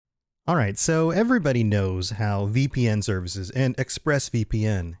Alright, so everybody knows how VPN services and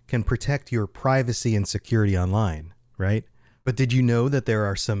ExpressVPN can protect your privacy and security online, right? But did you know that there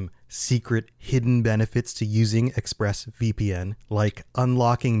are some secret hidden benefits to using ExpressVPN, like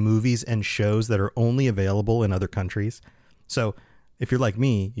unlocking movies and shows that are only available in other countries? So, if you're like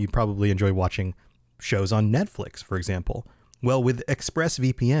me, you probably enjoy watching shows on Netflix, for example. Well, with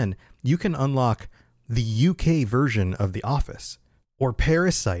ExpressVPN, you can unlock the UK version of The Office, or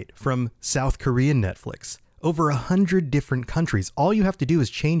Parasite from South Korean Netflix. Over 100 different countries. All you have to do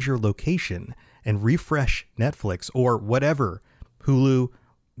is change your location and refresh Netflix or whatever, Hulu,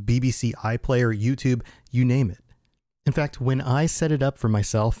 BBC iPlayer, YouTube, you name it. In fact, when I set it up for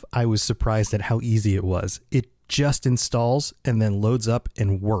myself, I was surprised at how easy it was. It just installs and then loads up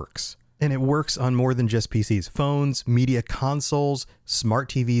and works. And it works on more than just PCs, phones, media consoles, smart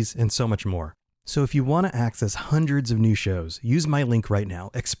TVs, and so much more. So if you want to access hundreds of new shows, use my link right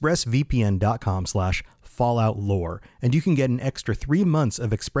now, expressvpn.com/FalloutLore, and you can get an extra 3 months of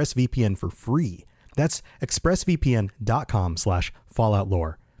ExpressVPN for free. That's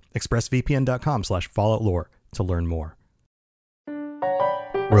expressvpn.com/FalloutLore. expressvpn.com/FalloutLore to learn more.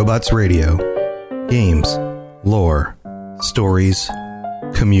 Robots Radio. Games. Lore. Stories.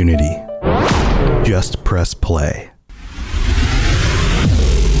 Community. Just press play.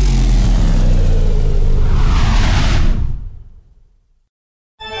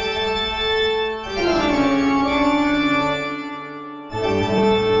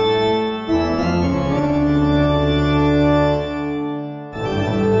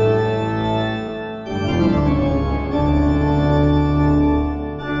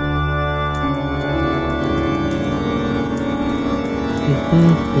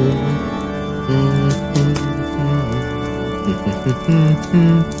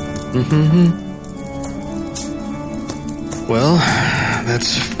 Well,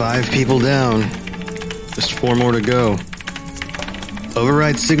 that's 5 people down. Just 4 more to go.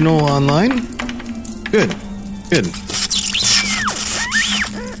 Override signal online? Good.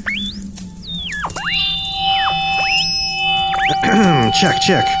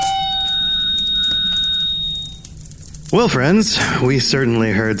 Check. Well, friends, we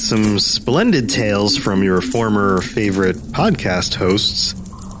certainly heard some splendid tales from your former favorite podcast hosts.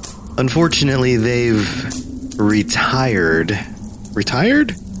 Unfortunately, they've retired.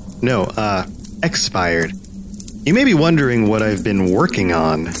 Retired? No, expired. You may be wondering what I've been working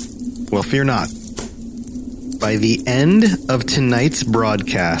on. Well, fear not. By the end of tonight's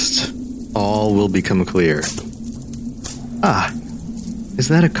broadcast, all will become clear. Is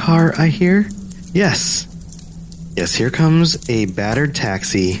that a car I hear? Yes, here comes a battered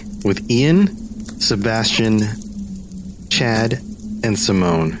taxi with Ian, Sebastian, Chad, and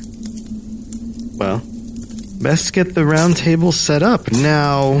Simone. Well, best get the round table set up.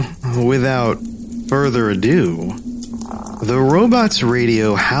 Now, without further ado, the Robots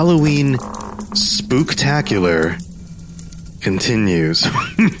Radio Halloween Spooktacular continues.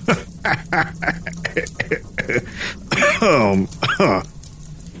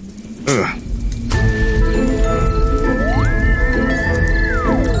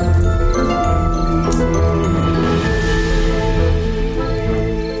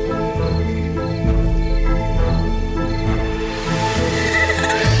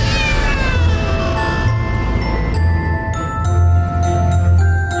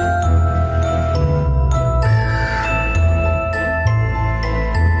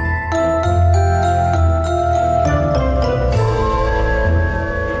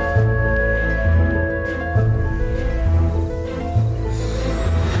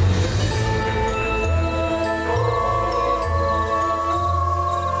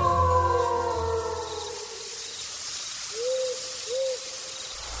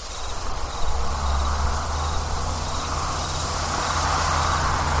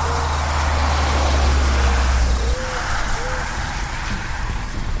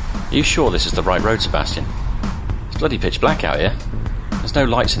 Are you sure this is the right road, Sebastian? It's bloody pitch black out here. There's no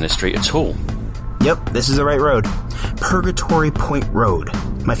lights in this street at all. Yep, this is the right road. Purgatory Point Road.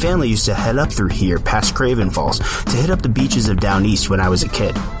 My family used to head up through here past Craven Falls to hit up the beaches of Down East when I was a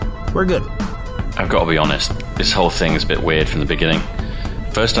kid. We're good. I've got to be honest, this whole thing is a bit weird from the beginning.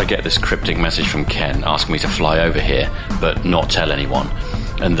 First I get this cryptic message from Ken asking me to fly over here, but not tell anyone,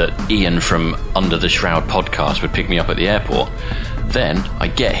 and that Ian from Under the Shroud podcast would pick me up at the airport. Then I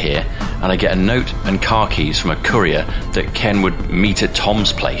get here and I get a note and car keys from a courier that Ken would meet at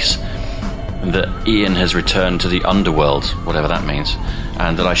Tom's place, and that Ian has returned to the underworld, whatever that means,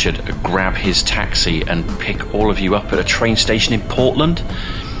 and that I should grab his taxi and pick all of you up at a train station in Portland.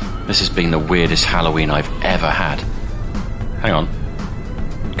 This has been the weirdest Halloween I've ever had. Hang on.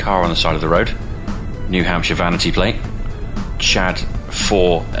 car on the side of the road. New Hampshire vanity plate. Chad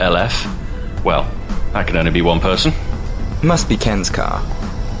 4LF. Well, that can only be one person. Must be Ken's car.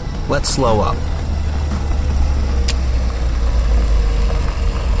 Let's slow up.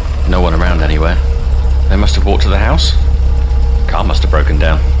 No one around anywhere. They must have walked to the house. Car must have broken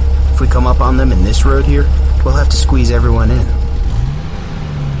down. If we come up on them in this road here, we'll have to squeeze everyone in.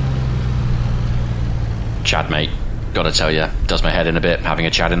 Chad, mate. Gotta tell you, does my head in a bit having a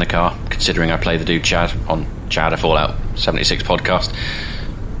Chad in the car, considering I play the dude Chad on Chad, a Fallout 76 podcast.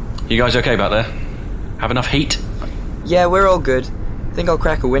 You guys okay back there? Have enough heat? Yeah, we're all good. Think I'll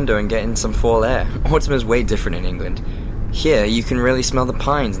crack a window and get in some fall air. Autumn is way different in England. Here, you can really smell the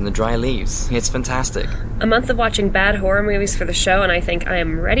pines and the dry leaves. It's fantastic. A month of watching bad horror movies for the show, and I think I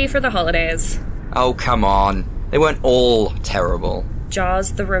am ready for the holidays. Oh, come on. They weren't all terrible.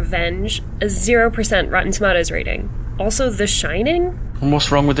 Jaws: The Revenge, a 0% Rotten Tomatoes rating. Also, The Shining? And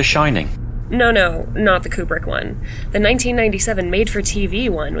what's wrong with The Shining? No, not the Kubrick one. The 1997 made-for-TV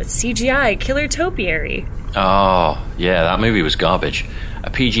one with CGI killer topiary. Oh, yeah, that movie was garbage. A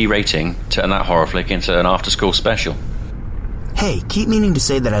PG rating turned that horror flick into an after-school special. Hey, keep meaning to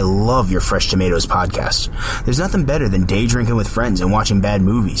say that I love your Fresh Tomatoes podcast. There's nothing better than day drinking with friends and watching bad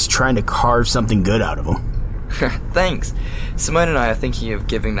movies, trying to carve something good out of them. Thanks. Simone and I are thinking of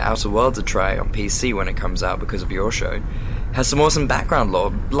giving The Outer Worlds a try on PC when it comes out because of your show. Has some awesome background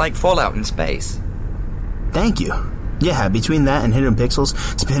lore, like Fallout in space. Thank you. Yeah, between that and Hidden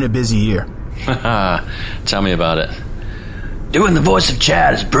Pixels, it's been a busy year. Haha, tell me about it. Doing the voice of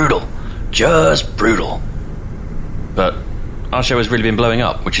Chad is brutal. Just brutal. But our show has really been blowing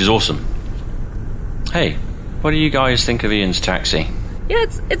up, which is awesome. Hey, what do you guys think of Ian's taxi? Yeah,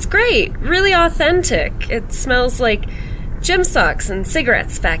 it's great. Really authentic. It smells like gym socks and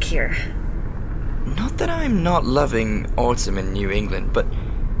cigarettes back here. Not that I'm not loving autumn in New England, but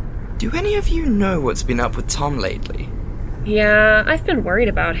do any of you know what's been up with Tom lately? Yeah, I've been worried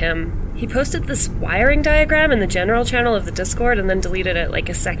about him. He posted this wiring diagram in the general channel of the Discord and then deleted it like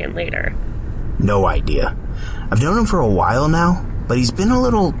a second later. No idea. I've known him for a while now, but he's been a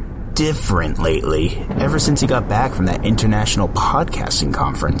little different lately, ever since he got back from that international podcasting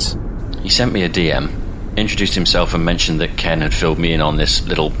conference. He sent me a DM, introduced himself and mentioned that Ken had filled me in on this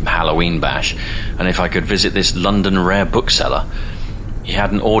little Halloween bash, and if I could visit this London rare bookseller. He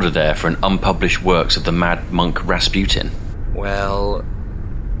had an order there for an unpublished works of the Mad Monk Rasputin. Well,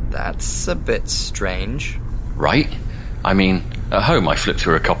 that's a bit strange. Right? I mean, at home I flip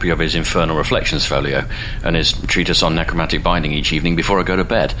through a copy of his Infernal Reflections folio and his treatise on necromantic binding each evening before I go to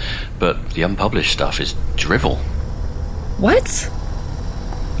bed, but the unpublished stuff is drivel. What?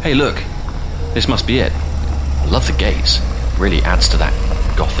 Hey, look. This must be it. I love the gates. Really adds to that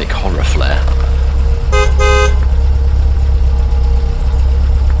gothic horror flair.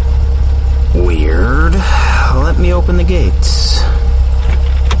 Weird. Let me open the gates.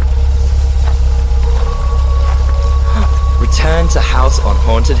 Return to House on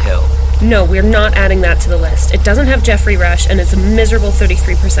Haunted Hill. No, we're not adding that to the list. It doesn't have Jeffrey Rush, and it's a miserable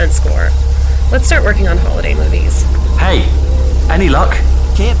 33% score. Let's start working on holiday movies. Hey, any luck?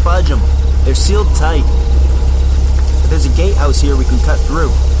 Can't budge them. They're sealed tight. But there's a gatehouse here we can cut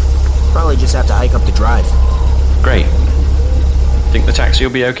through. Probably just have to hike up the drive. Great. Think the taxi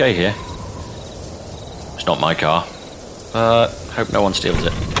will be okay here? It's not my car. Hope no one steals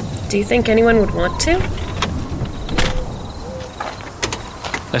it. Do you think anyone would want to?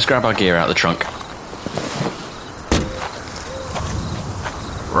 Let's grab our gear out of the trunk.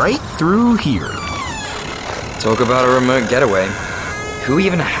 Right through here. Talk about a remote getaway. Who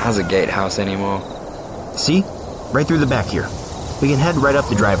even has a gatehouse anymore? See? Right through the back here. We can head right up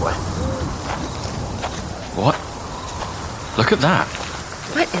the driveway. What? Look at that.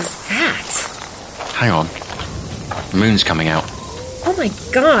 What is that? Hang on. The moon's coming out. Oh my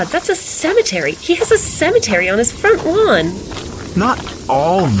god, that's a cemetery. He has a cemetery on his front lawn. Not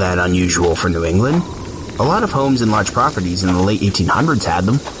all that unusual for New England. A lot of homes and large properties in the late 1800s had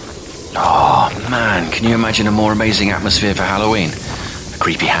them. Oh, man, can you imagine a more amazing atmosphere for Halloween? A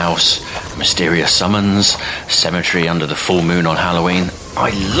creepy house, a mysterious summons, a cemetery under the full moon on Halloween.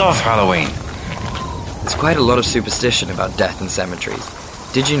 I love Halloween. There's quite a lot of superstition about death in cemeteries.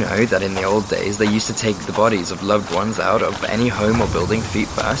 Did you know that in the old days they used to take the bodies of loved ones out of any home or building feet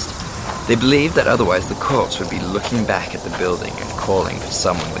first? They believed that otherwise the corpse would be looking back at the building and calling for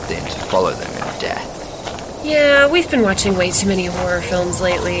someone within to follow them in death. Yeah, we've been watching way too many horror films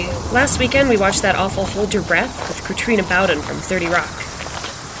lately. Last weekend we watched that awful Hold Your Breath with Katrina Bowden from 30 Rock.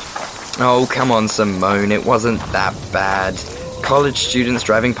 Oh, come on, Simone, it wasn't that bad. College students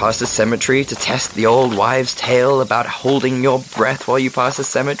driving past a cemetery to test the old wives' tale about holding your breath while you pass a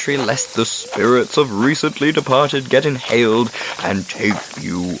cemetery lest the spirits of recently departed get inhaled and take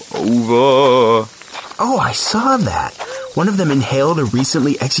you over. Oh, I saw that. One of them inhaled a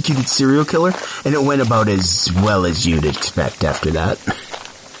recently executed serial killer, and it went about as well as you'd expect after that.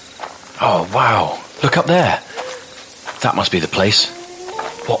 Oh, wow. Look up there. That must be the place.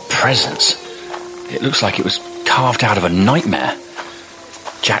 What presents. It looks like it was carved out of a nightmare.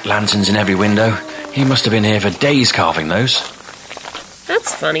 Jack-lanterns in every window. He must have been here for days carving those.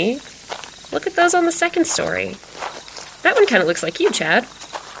 That's funny. Look at those on the second story. That one kind of looks like you, Chad. And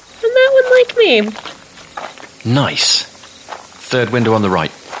that one like me. Nice. Third window on the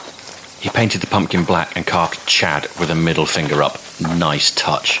right. He painted the pumpkin black and carved Chad with a middle finger up. Nice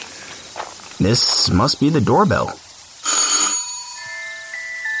touch. This must be the doorbell.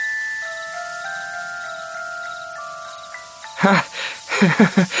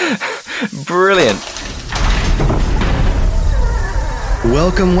 Brilliant.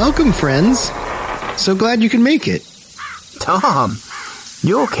 Welcome, friends. So glad you can make it. Tom,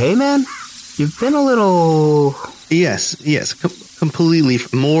 you okay, man? You've been a little... Yes, completely,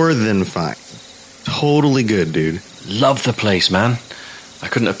 more than fine. Totally good, dude. Love the place, man. I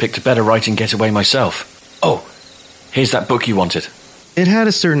couldn't have picked a better writing getaway myself. Oh, here's that book you wanted. It had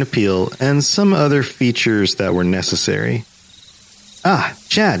a certain appeal and some other features that were necessary. Ah,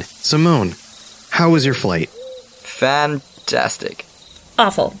 Chad, Simone, how was your flight? Fantastic.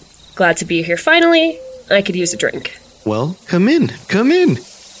 Awful. Glad to be here finally. I could use a drink. Well, come in.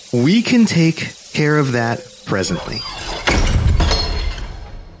 We can take care of that presently.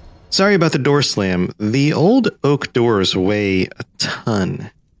 Sorry about the door slam. The old oak doors weigh a ton.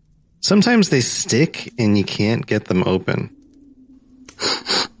 Sometimes they stick and you can't get them open.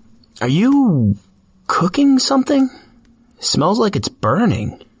 Are you cooking something? Smells like it's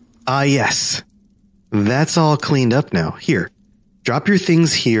burning. Yes. That's all cleaned up now. Here, drop your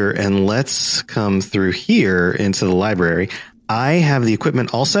things here and let's come through here into the library. I have the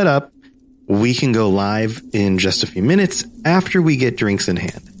equipment all set up. We can go live in just a few minutes after we get drinks in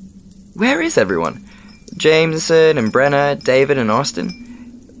hand. Where is everyone? Jameson and Brenner, David and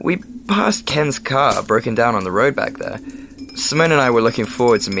Austin? We passed Ken's car broken down on the road back there. Simone and I were looking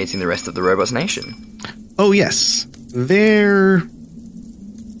forward to meeting the rest of the Robots Nation. Oh, yes. They're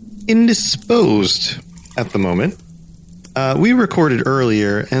indisposed at the moment. We recorded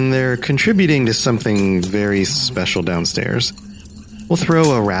earlier, and they're contributing to something very special downstairs. We'll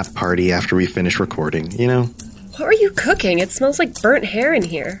throw a wrap party after we finish recording, you know? What are you cooking? It smells like burnt hair in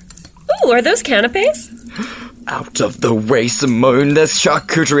here. Ooh, are those canapes? Out of the way, Simone. There's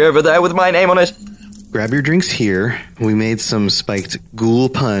charcuterie over there with my name on it. Grab your drinks here. We made some spiked ghoul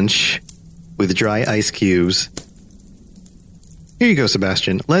punch with dry ice cubes. Here you go,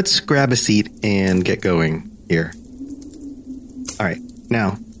 Sebastian. Let's grab a seat and get going here. All right,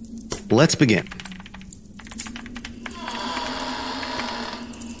 now, let's begin.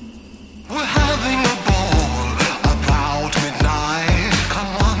 We're having a ball about midnight.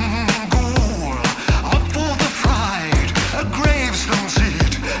 Come on, ghoul, up for the fright. A gravestone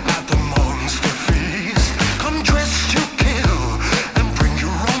seat at the monster feast. Come dressed to kill and bring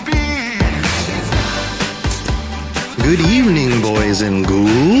your own beast. Good evening, boys and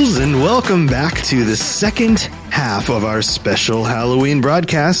ghouls, and welcome back to the second half of our special Halloween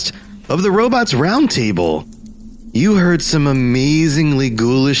broadcast of the Robots Roundtable. You heard some amazingly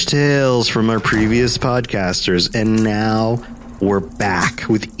ghoulish tales from our previous podcasters, and now we're back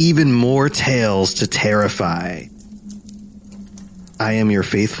with even more tales to terrify. I am your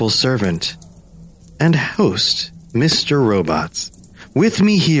faithful servant and host, Mr. Robots. With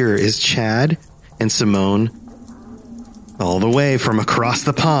me here is Chad and Simone, all the way from across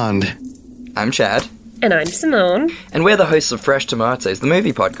the pond. I'm Chad. And I'm Simone. And we're the hosts of Fresh Tomatoes, the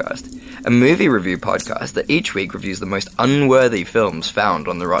movie podcast. A movie review podcast that each week reviews the most unworthy films found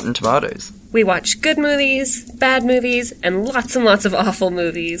on the Rotten Tomatoes. We watch good movies, bad movies, and lots of awful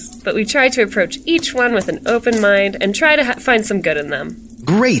movies. But we try to approach each one with an open mind and try to find some good in them.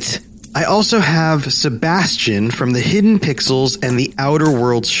 Great! I also have Sebastian from the Hidden Pixels and the Outer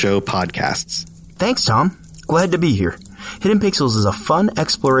Worlds Show podcasts. Thanks, Tom. Glad to be here. Hidden Pixels is a fun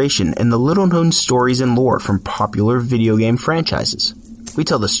exploration in the little-known stories and lore from popular video game franchises. We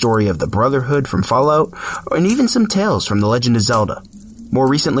tell the story of the Brotherhood from Fallout, and even some tales from The Legend of Zelda. More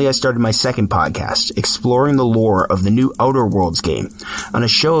recently, I started my second podcast, exploring the lore of the new Outer Worlds game, on a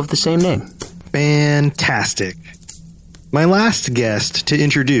show of the same name. Fantastic. My last guest to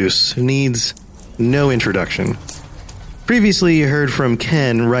introduce needs no introduction. Previously, you heard from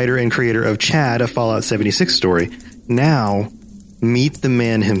Ken, writer and creator of Chad, a Fallout 76 story. Now, meet the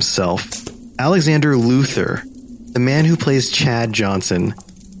man himself, Alexander Luthor, the man who plays Chad Johnson,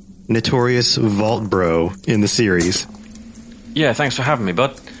 notorious vault bro in the series. Yeah, thanks for having me,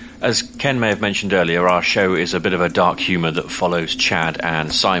 bud. As Ken may have mentioned earlier, our show is a bit of a dark humour that follows Chad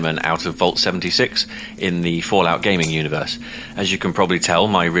and Simon out of Vault 76 in the Fallout gaming universe. As you can probably tell,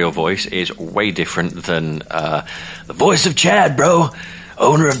 my real voice is way different than the voice of Chad, bro,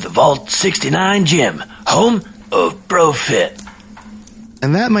 owner of the Vault 69 gym, home of BroFit.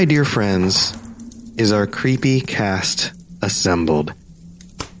 And that, my dear friends, is our creepy cast assembled.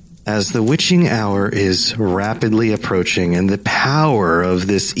 As the witching hour is rapidly approaching and the power of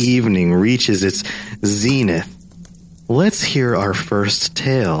this evening reaches its zenith, let's hear our first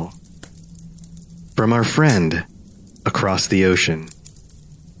tale from our friend across the ocean.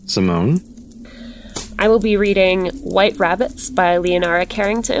 Simone? I will be reading White Rabbits by Leonora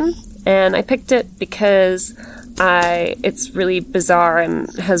Carrington, and I picked it because it's really bizarre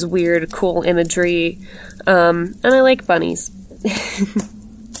and has weird, cool imagery, and I like bunnies.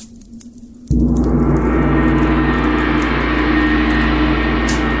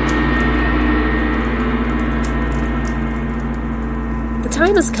 The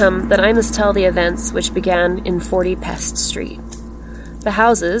time has come that I must tell the events which began in 40 Pest Street. The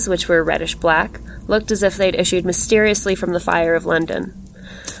houses, which were reddish-black, looked as if they'd issued mysteriously from the fire of London.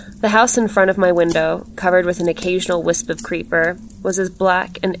 The house in front of my window, covered with an occasional wisp of creeper, was as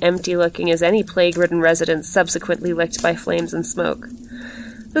black and empty-looking as any plague-ridden residence subsequently licked by flames and smoke.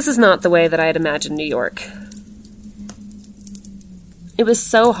 This is not the way that I had imagined New York. It was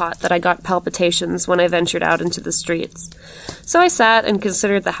so hot that I got palpitations when I ventured out into the streets. So I sat and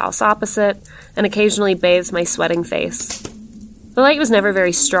considered the house opposite, and occasionally bathed my sweating face. The light was never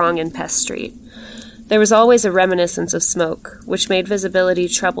very strong in Pest Street. There was always a reminiscence of smoke, which made visibility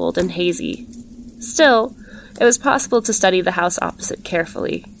troubled and hazy. Still, it was possible to study the house opposite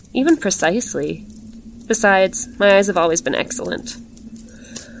carefully, even precisely. Besides, my eyes have always been excellent.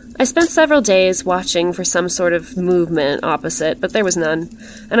 I spent several days watching for some sort of movement opposite, but there was none,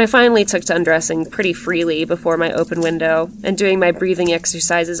 and I finally took to undressing pretty freely before my open window and doing my breathing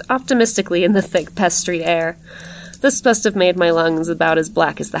exercises optimistically in the thick Pest Street air. This must have made my lungs about as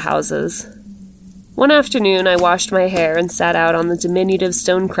black as the houses. One afternoon, I washed my hair and sat out on the diminutive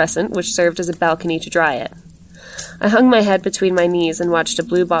stone crescent which served as a balcony to dry it. I hung my head between my knees and watched a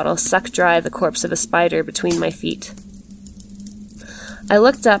bluebottle suck dry the corpse of a spider between my feet. I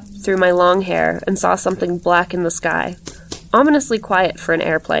looked up through my long hair and saw something black in the sky, ominously quiet for an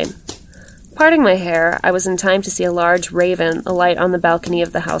airplane. Parting my hair, I was in time to see a large raven alight on the balcony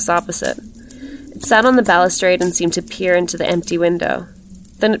of the house opposite. It sat on the balustrade and seemed to peer into the empty window.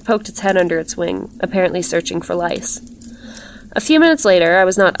 Then it poked its head under its wing, apparently searching for lice. A few minutes later, I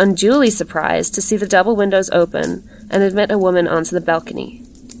was not unduly surprised to see the double windows open and admit a woman onto the balcony.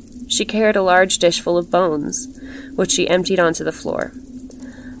 She carried a large dish full of bones, which she emptied onto the floor.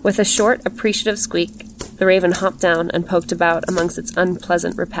 With a short, appreciative squeak, the raven hopped down and poked about amongst its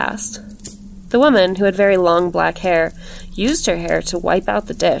unpleasant repast. The woman, who had very long black hair, used her hair to wipe out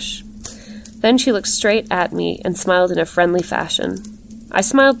the dish. Then she looked straight at me and smiled in a friendly fashion. I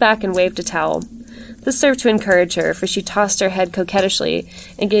smiled back and waved a towel. This served to encourage her, for she tossed her head coquettishly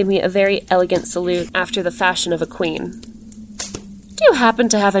and gave me a very elegant salute after the fashion of a queen. "Do you happen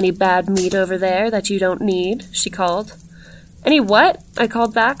to have any bad meat over there that you don't need?" she called. "Any what?" I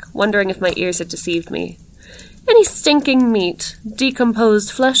called back, wondering if my ears had deceived me. "Any stinking meat. Decomposed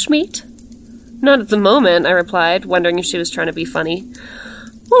flesh meat?" "Not at the moment," I replied, wondering if she was trying to be funny.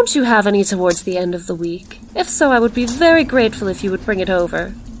 "Won't you have any towards the end of the week? If so, I would be very grateful if you would bring it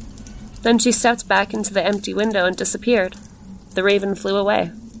over." Then she stepped back into the empty window and disappeared. The raven flew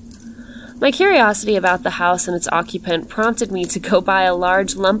away. My curiosity about the house and its occupant prompted me to go buy a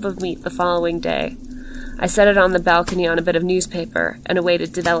large lump of meat the following day. I set it on the balcony on a bit of newspaper and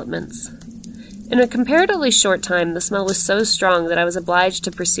awaited developments. In a comparatively short time, the smell was so strong that I was obliged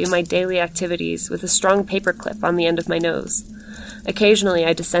to pursue my daily activities with a strong paperclip on the end of my nose. Occasionally,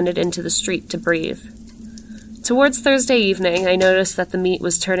 I descended into the street to breathe. Towards Thursday evening, I noticed that the meat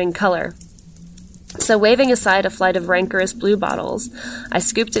was turning color. So waving aside a flight of rancorous bluebottles, I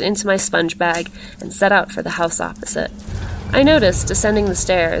scooped it into my sponge bag and set out for the house opposite. I noticed, descending the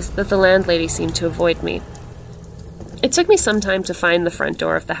stairs, that the landlady seemed to avoid me. It took me some time to find the front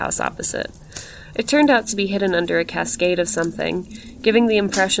door of the house opposite. It turned out to be hidden under a cascade of something, giving the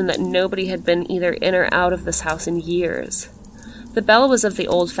impression that nobody had been either in or out of this house in years. The bell was of the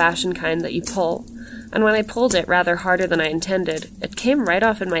old-fashioned kind that you pull, and when I pulled it rather harder than I intended, it came right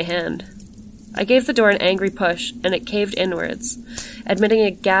off in my hand. I gave the door an angry push, and it caved inwards, admitting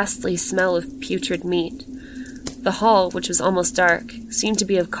a ghastly smell of putrid meat. The hall, which was almost dark, seemed to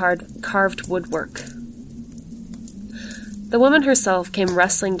be of carved woodwork. The woman herself came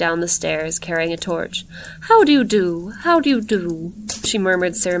rustling down the stairs, carrying a torch. "How do you do? How do you do?" she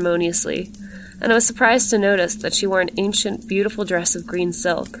murmured ceremoniously, and I was surprised to notice that she wore an ancient, beautiful dress of green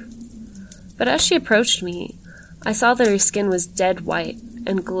silk. But as she approached me, I saw that her skin was dead white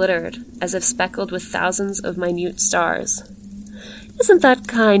and glittered as if speckled with thousands of minute stars. "Isn't that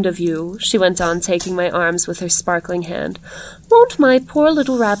kind of you?" she went on, taking my arms with her sparkling hand. "Won't my poor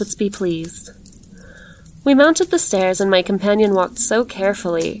little rabbits be pleased?" We mounted the stairs, and my companion walked so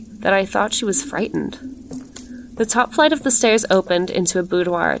carefully that I thought she was frightened. The top flight of the stairs opened into a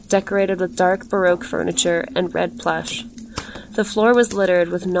boudoir decorated with dark Baroque furniture and red plush. The floor was littered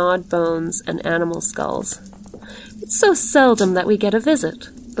with gnawed bones and animal skulls. "It's so seldom that we get a visit,"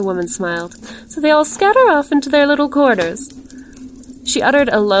 the woman smiled, "so they all scatter off into their little corners." She uttered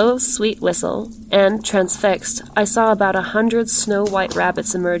a low, sweet whistle, and, transfixed, I saw about 100 snow-white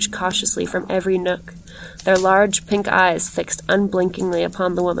rabbits emerge cautiously from every nook, their large pink eyes fixed unblinkingly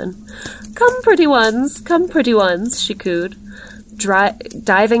upon the woman. Come, pretty ones, she cooed,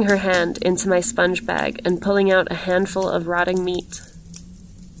 diving her hand into my sponge bag and pulling out a handful of rotting meat.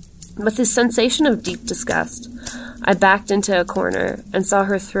 With this sensation of deep disgust, I backed into a corner and saw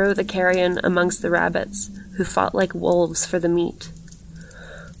her throw the carrion amongst the rabbits, who fought like wolves for the meat.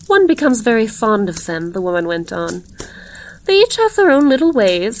 "One becomes very fond of them," the woman went on. "They each have their own little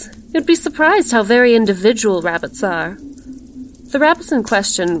ways. You'd be surprised how very individual rabbits are." The rabbits in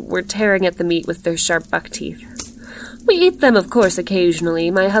question were tearing at the meat with their sharp buck teeth. "We eat them, of course, occasionally.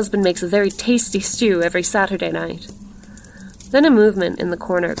 My husband makes a very tasty stew every Saturday night." Then a movement in the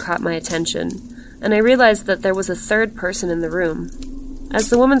corner caught my attention, and I realized that there was a third person in the room. As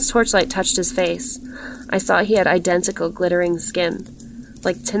the woman's torchlight touched his face, I saw he had identical glittering skin,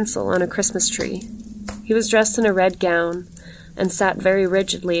 like tinsel on a Christmas tree. He was dressed in a red gown and sat very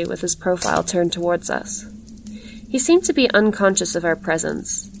rigidly with his profile turned towards us. He seemed to be unconscious of our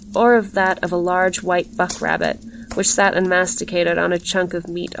presence, or of that of a large white buck rabbit, which sat and masticated on a chunk of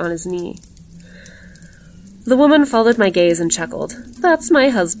meat on his knee. The woman followed my gaze and chuckled. "That's my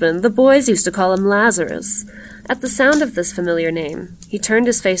husband. The boys used to call him Lazarus." At the sound of this familiar name, he turned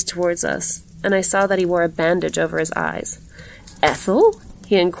his face towards us, and I saw that he wore a bandage over his eyes. "Ethel?"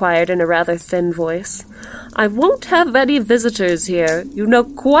 he inquired in a rather thin voice. "I won't have any visitors here. You know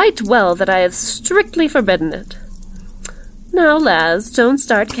quite well that I have strictly forbidden it." "Now, Laz, don't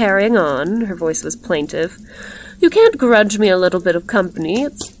start carrying on." Her voice was plaintive. "You can't grudge me a little bit of company.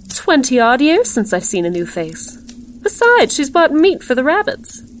 It's 20-odd years since I've seen a new face. Besides, she's bought meat for the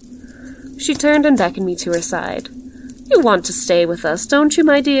rabbits." She turned and beckoned me to her side. "You want to stay with us, don't you,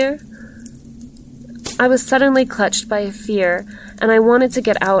 my dear?" I was suddenly clutched by a fear, and I wanted to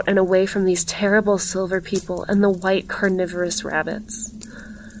get out and away from these terrible silver people and the white carnivorous rabbits.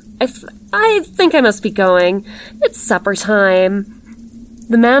 I think I must be going. It's supper time."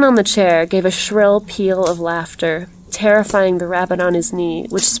 The man on the chair gave a shrill peal of laughter, terrifying the rabbit on his knee,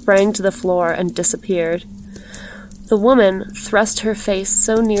 which sprang to the floor and disappeared. The woman thrust her face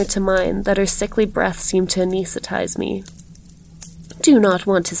so near to mine that her sickly breath seemed to anesthetize me. "Do you not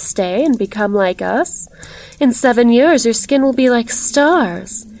want to stay and become like us? In 7 years your skin will be like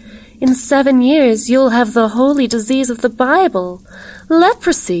stars. In 7 years you'll have the holy disease of the Bible,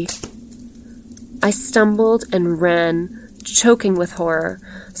 leprosy." I stumbled and ran, choking with horror.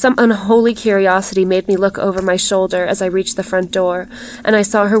 Some unholy curiosity made me look over my shoulder as I reached the front door, and I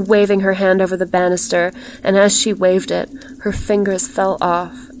saw her waving her hand over the banister, and as she waved it, her fingers fell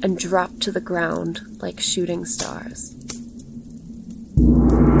off and dropped to the ground like shooting stars.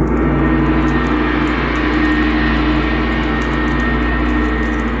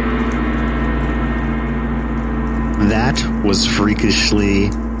 That was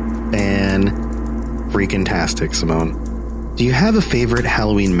freakishly freaking-tastic, Simone. Do you have a favorite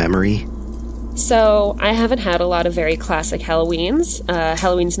Halloween memory? So, I haven't had a lot of very classic Halloweens.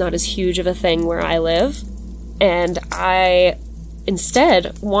 Halloween's not as huge of a thing where I live. And I,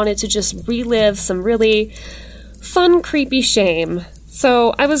 instead, wanted to just relive some really fun, creepy shame.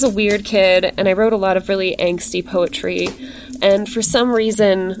 So, I was a weird kid, and I wrote a lot of really angsty poetry. And for some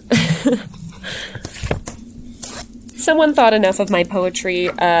reason... Someone thought enough of my poetry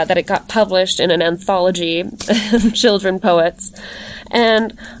that it got published in an anthology of children poets.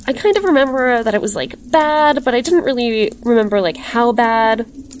 And I kind of remember that it was, bad, but I didn't really remember, how bad.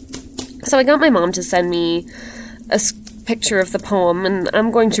 So I got my mom to send me a picture of the poem, and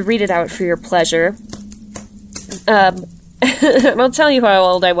I'm going to read it out for your pleasure. And I'll tell you how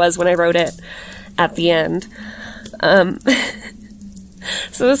old I was when I wrote it at the end.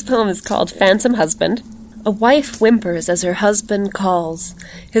 So this poem is called Phantom Husband. A wife whimpers as her husband calls,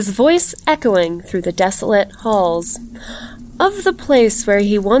 his voice echoing through the desolate halls of the place where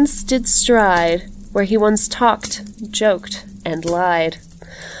he once did stride, where he once talked, joked, and lied.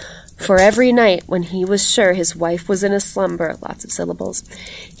 For every night when he was sure his wife was in a slumber, lots of syllables,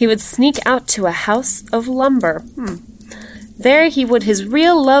 he would sneak out to a house of lumber. There he would his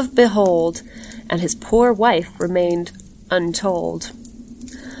real love behold, and his poor wife remained untold.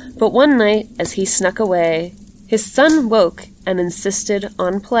 But one night, as he snuck away, his son woke and insisted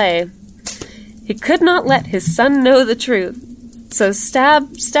on play. He could not let his son know the truth, so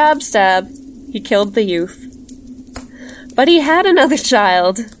stab, stab, stab, he killed the youth. But he had another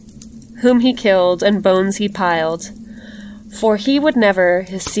child, whom he killed and bones he piled, for he would never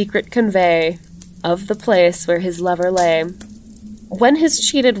his secret convey of the place where his lover lay. When his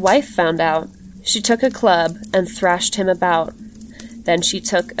cheated wife found out, she took a club and thrashed him about. Then she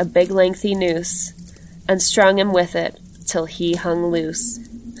took a big lengthy noose and strung him with it till he hung loose.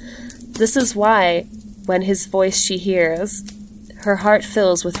 This is why, when his voice she hears, her heart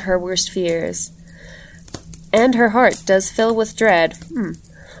fills with her worst fears. And her heart does fill with dread.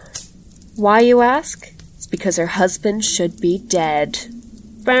 Why, you ask? It's because her husband should be dead.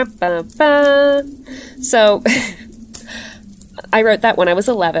 Ba, ba, ba. So, I wrote that when I was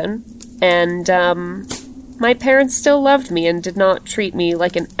 11, and my parents still loved me and did not treat me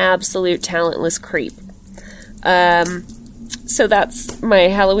like an absolute talentless creep. So that's my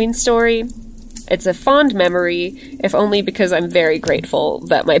Halloween story. It's a fond memory, if only because I'm very grateful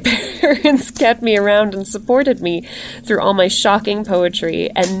that my parents kept me around and supported me through all my shocking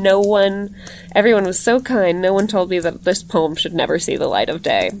poetry, and everyone was so kind, no one told me that this poem should never see the light of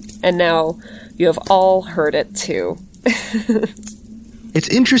day. And now you have all heard it too. It's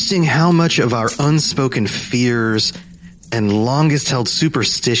interesting how much of our unspoken fears and longest-held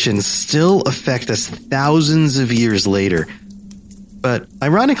superstitions still affect us thousands of years later. But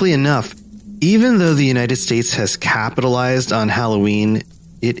ironically enough, even though the United States has capitalized on Halloween,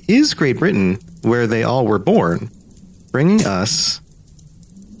 it is Great Britain where they all were born. Bringing us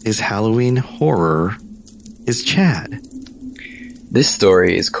his Halloween horror is Chad. This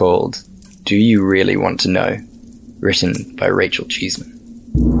story is called Do You Really Want to Know? Written by Rachel Cheeseman.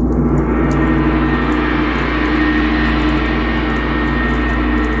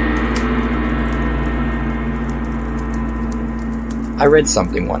 I read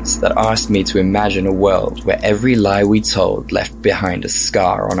something once that asked me to imagine a world where every lie we told left behind a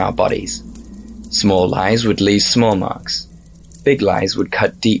scar on our bodies. Small lies would leave small marks. Big lies would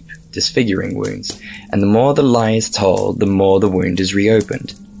cut deep, disfiguring wounds, and the more the lie is told, the more the wound is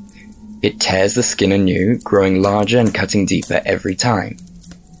reopened. It tears the skin anew, growing larger and cutting deeper every time.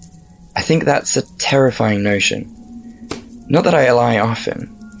 I think that's a terrifying notion. Not that I lie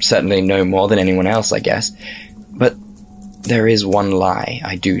often, certainly no more than anyone else, I guess, but there is one lie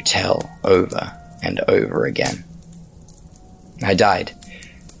I do tell over and over again. I died.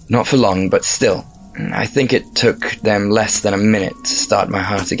 Not for long, but still. I think it took them less than a minute to start my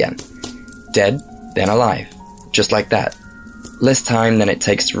heart again. Dead, then alive. Just like that. Less time than it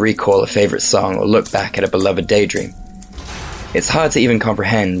takes to recall a favorite song or look back at a beloved daydream. It's hard to even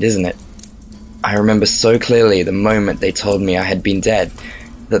comprehend, isn't it? I remember so clearly the moment they told me I had been dead,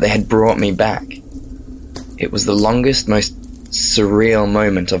 that they had brought me back. It was the longest, most surreal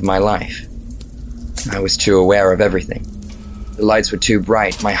moment of my life. I was too aware of everything. The lights were too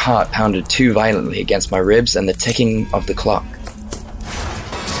bright, my heart pounded too violently against my ribs, and the ticking of the clock.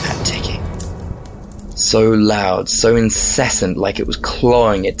 That ticking. So loud, so incessant, like it was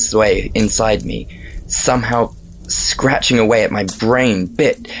clawing its way inside me, somehow scratching away at my brain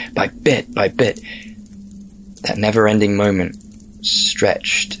bit by bit by bit. That never-ending moment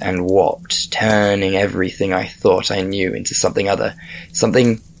stretched and warped, turning everything I thought I knew into something other,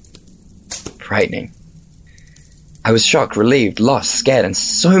 something frightening. I was shocked, relieved, lost, scared, and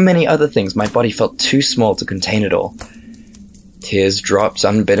so many other things. My body felt too small to contain it all. Tears dropped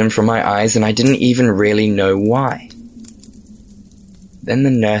unbidden from my eyes, and I didn't even really know why. Then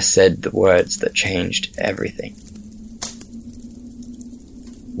the nurse said the words that changed everything.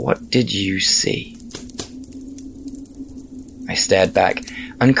 What did you see? I stared back,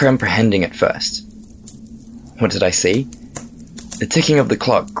 uncomprehending at first. What did I see? The ticking of the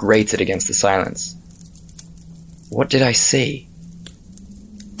clock grated against the silence. What did I see?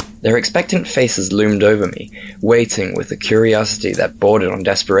 Their expectant faces loomed over me, waiting with a curiosity that bordered on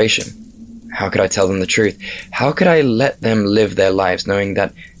desperation. How could I tell them the truth? How could I let them live their lives knowing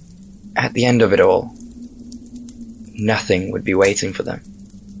that, at the end of it all, nothing would be waiting for them?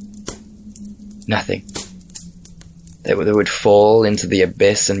 Nothing. They would fall into the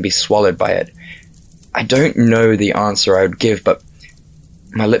abyss and be swallowed by it. I don't know the answer I would give, but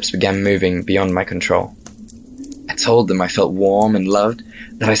my lips began moving beyond my control. I told them I felt warm and loved,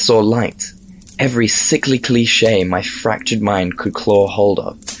 that I saw light. Every sickly cliché my fractured mind could claw hold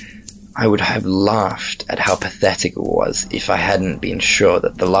of. I would have laughed at how pathetic it was if I hadn't been sure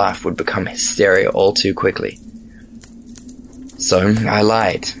that the laugh would become hysteria all too quickly. So I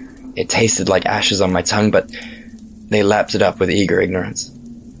lied. It tasted like ashes on my tongue, but they lapped it up with eager ignorance.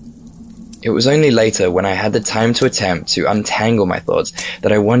 It was only later, when I had the time to attempt to untangle my thoughts,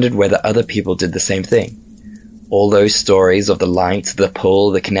 that I wondered whether other people did the same thing. All those stories of the light, the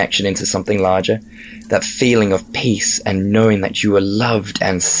pull, the connection into something larger, that feeling of peace and knowing that you were loved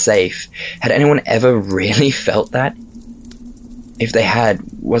and safe. Had anyone ever really felt that? If they had,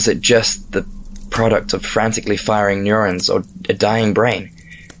 was it just the product of frantically firing neurons or a dying brain?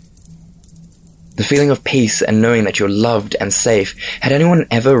 The feeling of peace and knowing that you're loved and safe, had anyone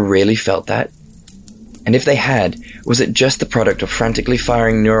ever really felt that? And if they had, was it just the product of frantically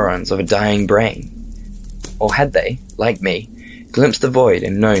firing neurons of a dying brain? Or had they, like me, glimpsed the void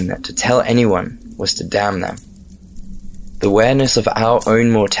and known that to tell anyone was to damn them? The awareness of our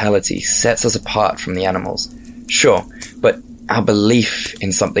own mortality sets us apart from the animals. Sure, but our belief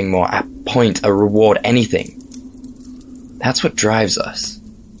in something more, a point, a reward, anything, that's what drives us.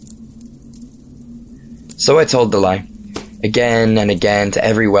 So I told the lie, again and again, to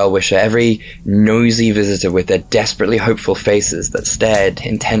every well-wisher, every nosy visitor with their desperately hopeful faces that stared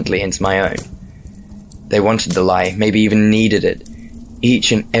intently into my own. They wanted the lie, maybe even needed it,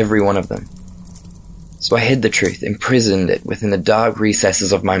 each and every one of them. So I hid the truth, imprisoned it within the dark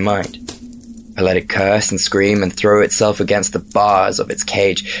recesses of my mind. I let it curse and scream and throw itself against the bars of its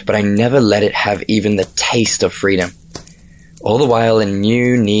cage, but I never let it have even the taste of freedom. All the while a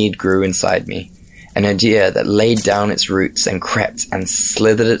new need grew inside me, an idea that laid down its roots and crept and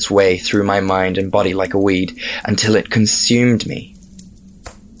slithered its way through my mind and body like a weed, until it consumed me.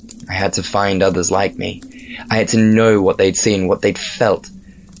 I had to find others like me. I had to know what they'd seen, what they'd felt.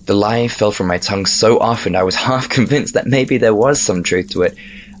 The lie fell from my tongue so often I was half convinced that maybe there was some truth to it.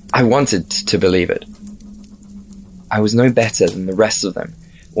 I wanted to believe it. I was no better than the rest of them,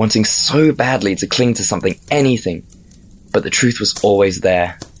 wanting so badly to cling to something, anything. But the truth was always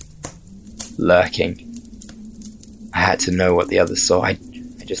there, lurking. I had to know what the others saw. I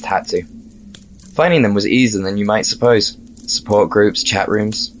just had to. Finding them was easier than you might suppose. Support groups, chat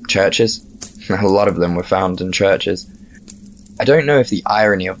rooms, churches. A lot of them were found in churches. I don't know if the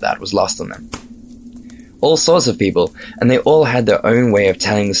irony of that was lost on them. All sorts of people, and they all had their own way of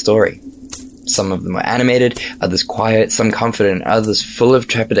telling the story. Some of them were animated, others quiet, some confident, others full of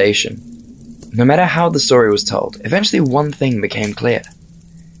trepidation. No matter how the story was told, eventually one thing became clear.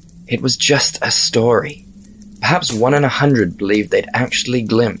 It was just a story. Perhaps 1 in 100 believed they'd actually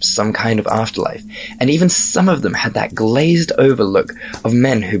glimpsed some kind of afterlife, and even some of them had that glazed over look of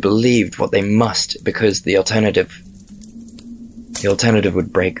men who believed what they must because the alternative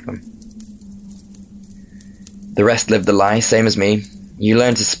would break them. The rest lived the lie, same as me. You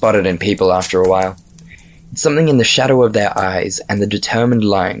learn to spot it in people after a while. It's something in the shadow of their eyes and the determined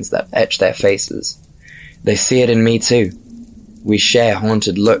lines that etch their faces. They see it in me too. We share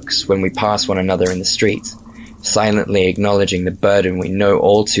haunted looks when we pass one another in the street, silently acknowledging the burden we know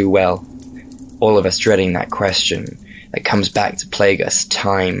all too well, all of us dreading that question that comes back to plague us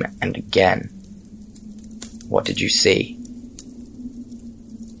time and again. What did you see?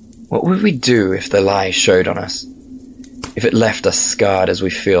 What would we do if the lie showed on us? If it left us scarred as we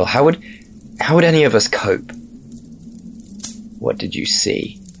feel, how would any of us cope? What did you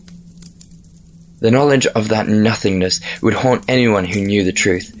see? The knowledge of that nothingness would haunt anyone who knew the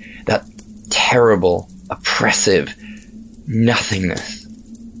truth, that terrible, oppressive nothingness.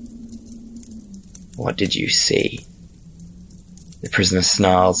 What did you see? The prisoner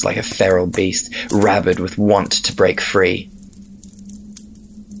snarls like a feral beast, rabid with want to break free.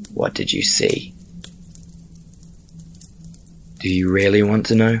 What did you see? Do you really want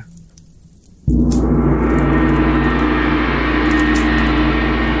to know?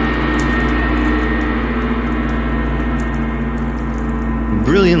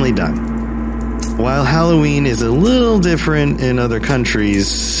 Brilliantly done. While Halloween is a little different in other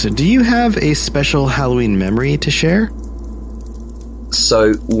countries, do you have a special Halloween memory to share?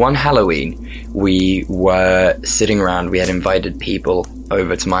 So, one Halloween, we were sitting around, we had invited people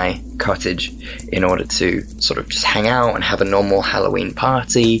over to my cottage in order to sort of just hang out and have a normal Halloween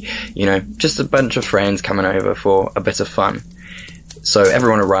party, just a bunch of friends coming over for a bit of fun. So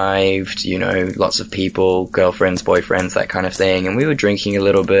everyone arrived, lots of people, girlfriends, boyfriends, that kind of thing, and we were drinking a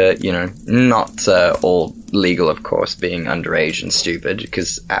little bit, not all legal, of course, being underage and stupid,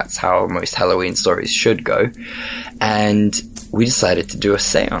 because that's how most Halloween stories should go. And we decided to do a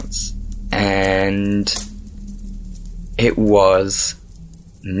seance. And it was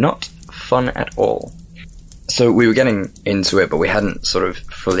not fun at all. So we were getting into it, but we hadn't sort of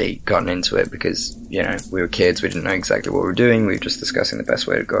fully gotten into it because, you know, we were kids, we didn't know exactly what we were doing, we were just discussing the best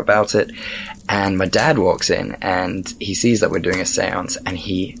way to go about it. And my dad walks in and he sees that we're doing a seance and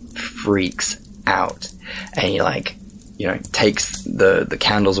he freaks out. And he, like, you know, takes the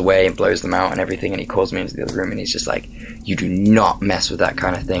candles away and blows them out and everything, and he calls me into the other room and he's just like, you do not mess with that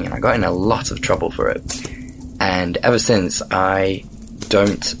kind of thing. And I got in a lot of trouble for it. And ever since, I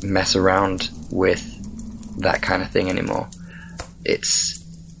don't mess around with that kind of thing anymore. It's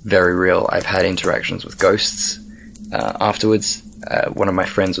very real. I've had interactions with ghosts afterwards. One of my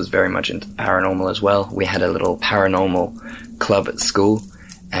friends was very much into paranormal as well. We had a little paranormal club at school,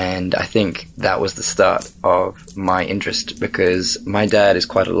 and I think that was the start of my interest, because my dad is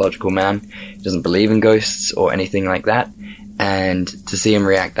quite a logical man. He doesn't believe in ghosts or anything like that, and to see him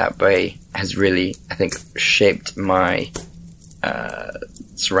react that way has really, I think, shaped my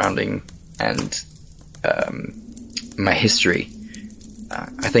surrounding and my history.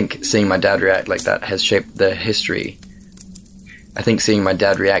 I think seeing my dad react like that has shaped the history. I think seeing my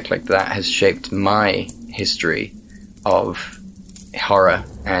dad react like that has shaped my history of horror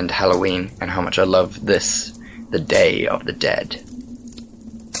and Halloween and how much I love this, the Day of the Dead.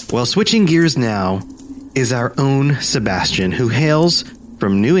 Well, switching gears now is our own Sebastian, who hails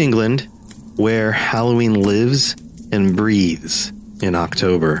from New England, where Halloween lives and breathes in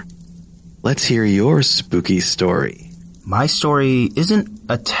October. Let's hear your spooky story. My story isn't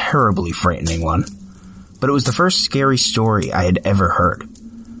a terribly frightening one, but it was the first scary story I had ever heard,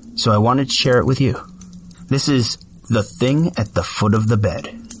 so I wanted to share it with you. This is The Thing at the Foot of the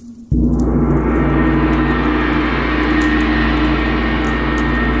Bed.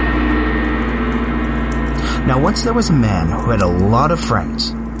 Now, once there was a man who had a lot of friends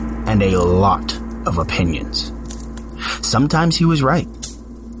and a lot of opinions. Sometimes he was right,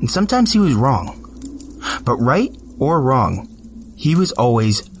 and sometimes he was wrong. But right or wrong, he was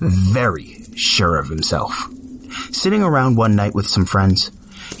always very sure of himself. Sitting around one night with some friends,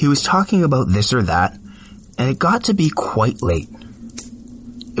 he was talking about this or that, and it got to be quite late.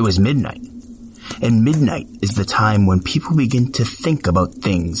 It was midnight, and midnight is the time when people begin to think about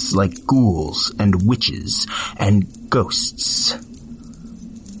things like ghouls and witches and ghosts.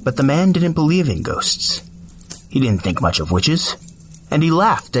 But the man didn't believe in ghosts. He didn't think much of witches, and he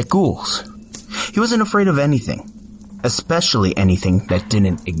laughed at ghouls. He wasn't afraid of anything, especially anything that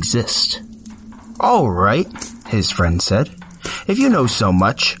didn't exist. "All right," his friend said. "If you know so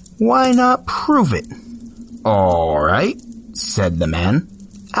much, why not prove it?" "All right," said the man.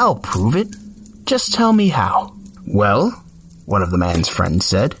 "I'll prove it. Just tell me how." "Well," one of the man's friends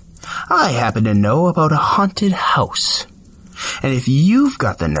said, "I happen to know about a haunted house. And if you've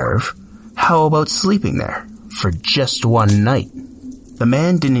got the nerve, how about sleeping there for just one night?" The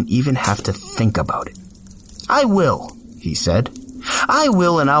man didn't even have to think about it. "I will," he said. "I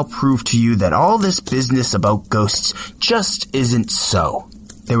will, and I'll prove to you that all this business about ghosts just isn't so."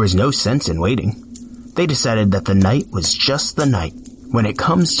 There was no sense in waiting. They decided that the night was just the night. When it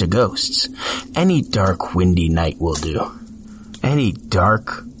comes to ghosts, any dark, windy night will do. Any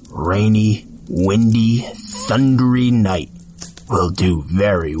dark, rainy, windy, thundery night will do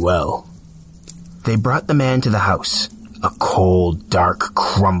very well. They brought the man to the house, a cold, dark,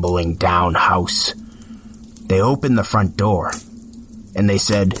 crumbling down house. They opened the front door, and they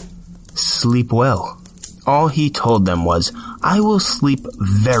said, "Sleep well." All he told them was, "I will sleep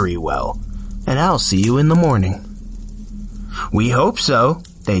very well, and I'll see you in the morning." "We hope so,"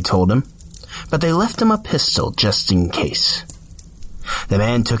 they told him, but they left him a pistol just in case. The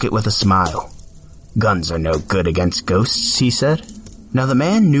man took it with a smile. "Guns are no good against ghosts," he said. Now the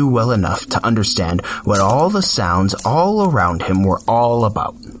man knew well enough to understand what all the sounds all around him were all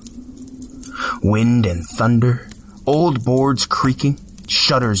about. Wind and thunder, old boards creaking,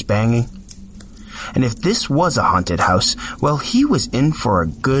 shutters banging. And if this was a haunted house, well, he was in for a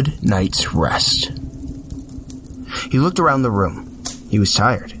good night's rest. He looked around the room. He was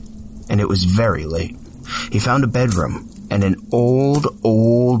tired, and it was very late. He found a bedroom and an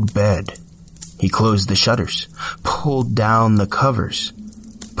old bed. He closed the shutters, pulled down the covers,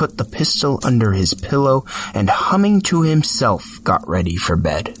 put the pistol under his pillow, and humming to himself got ready for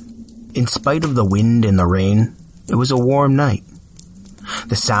bed. In spite of the wind and the rain, it was a warm night.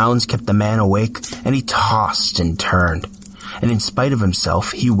 The sounds kept the man awake, and he tossed and turned, and in spite of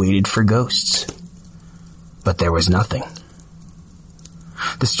himself, he waited for ghosts. But there was nothing.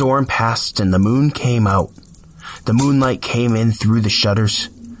 The storm passed and the moon came out. The moonlight came in through the shutters.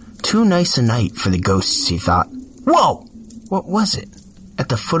 Too nice a night for the ghosts, he thought. Whoa! What was it? At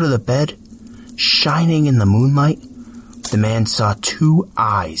the foot of the bed, shining in the moonlight, the man saw two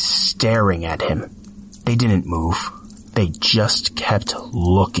eyes staring at him. They didn't move. They just kept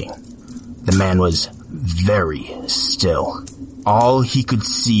looking. The man was very still. All he could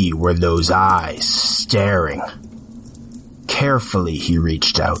see were those eyes staring. Carefully he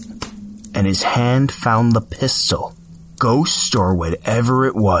reached out, and his hand found the pistol. Ghost or whatever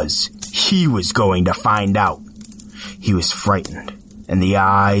it was, he was going to find out. He was frightened, and the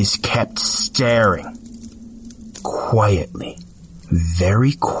eyes kept staring. Quietly,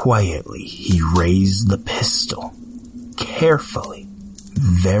 very quietly, he raised the pistol. Carefully,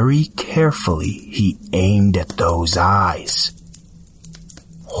 very carefully, he aimed at those eyes.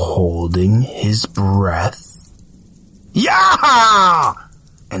 Holding his breath. Yeah!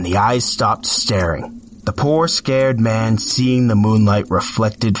 And the eyes stopped staring. The poor scared man, seeing the moonlight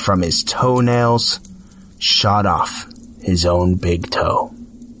reflected from his toenails, shot off his own big toe.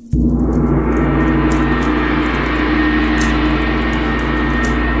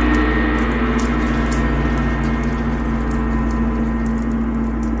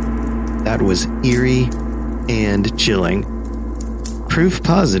 That was eerie and chilling. Proof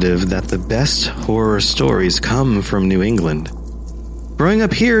positive that the best horror stories come from New England. Growing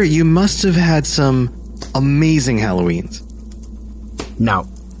up here, you must have had some amazing Halloweens. Now,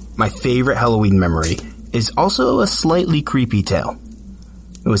 my favorite Halloween memory is also a slightly creepy tale.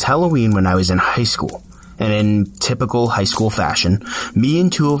 It was Halloween when I was in high school, and in typical high school fashion, me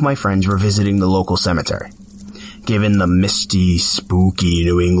and two of my friends were visiting the local cemetery. Given the misty, spooky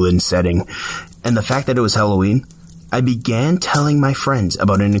New England setting, and the fact that it was Halloween, I began telling my friends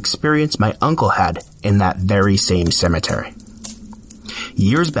about an experience my uncle had in that very same cemetery.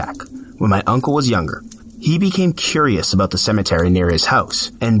 Years back, when my uncle was younger, he became curious about the cemetery near his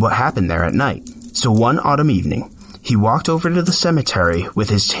house and what happened there at night. So one autumn evening, he walked over to the cemetery with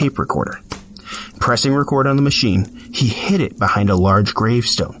his tape recorder. Pressing record on the machine, he hid it behind a large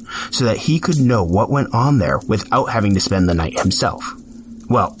gravestone so that he could know what went on there without having to spend the night himself.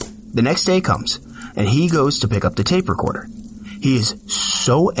 Well, the next day comes, and he goes to pick up the tape recorder. He is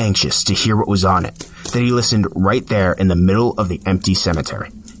so anxious to hear what was on it that he listened right there in the middle of the empty cemetery.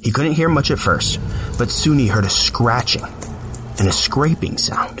 He couldn't hear much at first, but soon he heard a scratching and a scraping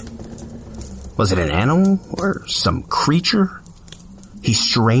sound. Was it an animal or some creature? He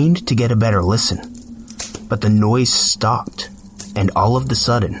strained to get a better listen, but the noise stopped, and all of the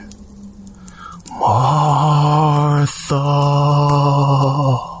sudden, Martha!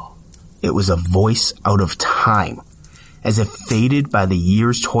 It was a voice out of time, as if faded by the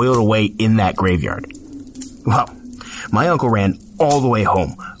years toiled away in that graveyard. Well, my uncle ran all the way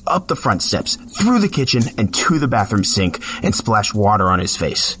home, up the front steps, through the kitchen, and to the bathroom sink, and splashed water on his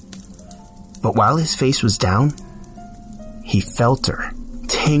face. But while his face was down, he felt her,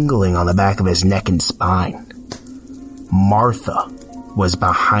 tingling on the back of his neck and spine. Martha was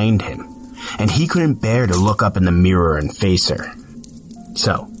behind him, and he couldn't bear to look up in the mirror and face her.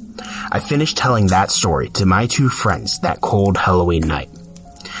 So, I finished telling that story to my two friends that cold Halloween night.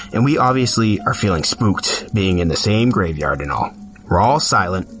 And we obviously are feeling spooked, being in the same graveyard and all. We're all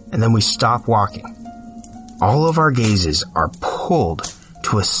silent, and then we stop walking. All of our gazes are pulled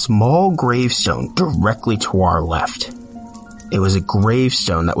to a small gravestone directly to our left. It was a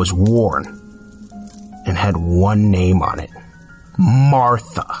gravestone that was worn and had one name on it.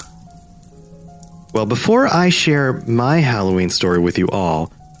 Martha. Well, before I share my Halloween story with you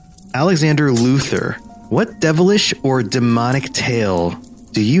all, Alexander Luther, what devilish or demonic tale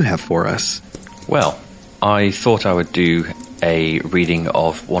do you have for us? Well, I thought I would do a reading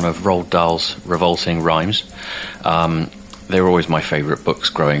of one of Roald Dahl's revolting rhymes. They were always my favourite books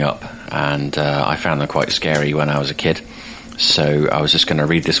growing up, and I found them quite scary when I was a kid. So I was just going to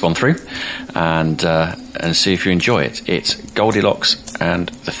read this one through and see if you enjoy it. It's Goldilocks and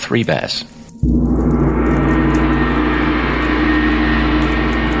the Three Bears.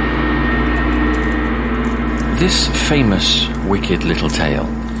 This famous wicked little tale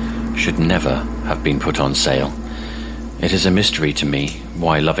should never have been put on sale. It is a mystery to me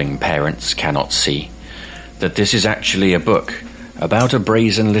why loving parents cannot see that this is actually a book about a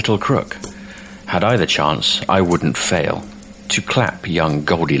brazen little crook. Had I the chance, I wouldn't fail to clap young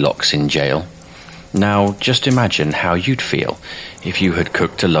Goldilocks in jail. Now, just imagine how you'd feel if you had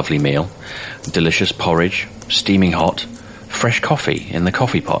cooked a lovely meal, delicious porridge, steaming hot, fresh coffee in the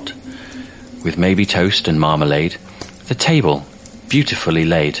coffee pot, with maybe toast and marmalade, the table beautifully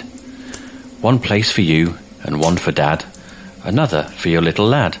laid. One place for you and one for Dad, Another for your little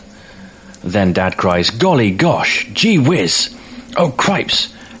lad. Then Dad cries, "Golly gosh, gee whiz! Oh cripes,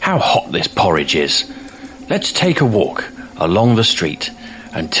 how hot this porridge is! Let's take a walk along the street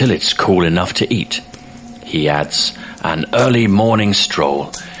until it's cool enough to eat." He adds, "An early morning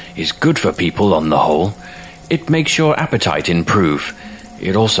stroll is good for people on the whole. It makes your appetite improve.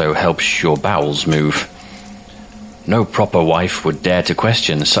 It also helps your bowels move." No proper wife would dare to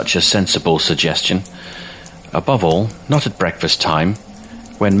question such a sensible suggestion. Above all, not at breakfast time,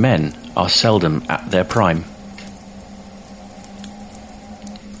 when men are seldom at their prime.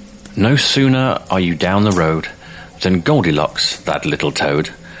 No sooner are you down the road than Goldilocks, that little toad,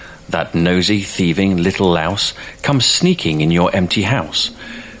 that nosy, thieving little louse, comes sneaking in your empty house.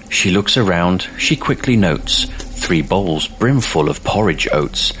 She looks around, she quickly notes 3 bowls brimful of porridge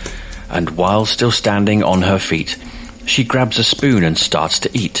oats, and while still standing on her feet, she grabs a spoon and starts to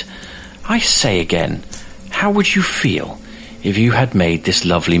eat. I say again, how would you feel if you had made this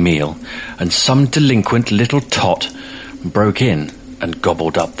lovely meal, and some delinquent little tot broke in and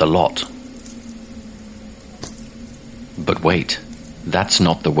gobbled up the lot? But wait, that's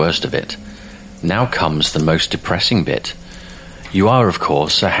not the worst of it. Now comes the most depressing bit. You are, of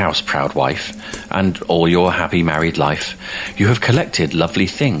course, a house-proud wife, and all your happy married life, you have collected lovely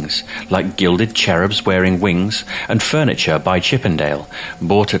things, like gilded cherubs wearing wings, and furniture by Chippendale,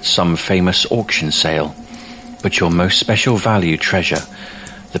 bought at some famous auction sale. But your most special value treasure,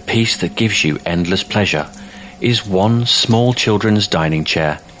 the piece that gives you endless pleasure, is one small children's dining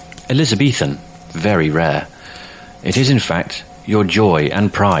chair, Elizabethan, very rare. It is, in fact, your joy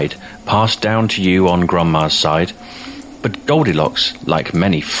and pride, passed down to you on Grandma's side. But Goldilocks, like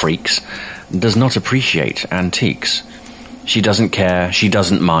many freaks, does not appreciate antiques. She doesn't care, she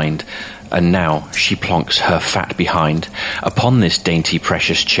doesn't mind, and now she plonks her fat behind upon this dainty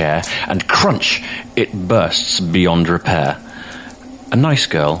precious chair, and crunch, it bursts beyond repair. A nice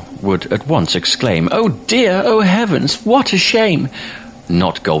girl would at once exclaim, "Oh dear, oh heavens, what a shame!"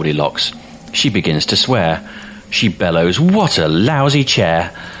 Not Goldilocks. She begins to swear. She bellows, "What a lousy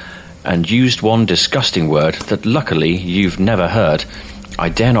chair!" and used one disgusting word that luckily you've never heard. I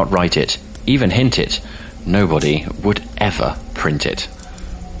dare not write it, even hint it. Nobody would ever print it.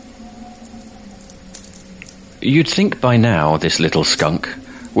 You'd think by now this little skunk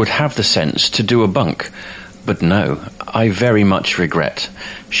would have the sense to do a bunk, but no, I very much regret.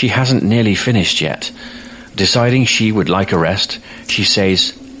 She hasn't nearly finished yet. Deciding she would like a rest, she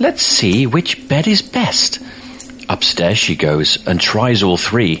says, "Let's see which bed is best." Upstairs she goes and tries all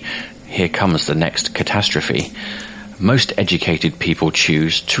 3. Here comes the next catastrophe. Most educated people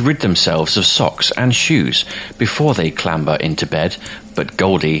choose to rid themselves of socks and shoes before they clamber into bed, but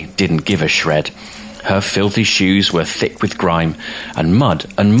Goldie didn't give a shred. Her filthy shoes were thick with grime, and mud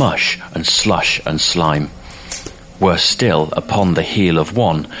and mush and slush and slime. Worse still, upon the heel of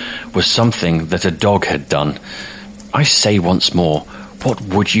one was something that a dog had done. I say once more, what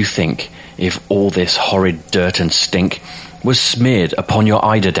would you think if all this horrid dirt and stink was smeared upon your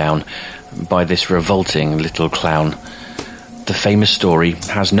eiderdown by this revolting little clown? The famous story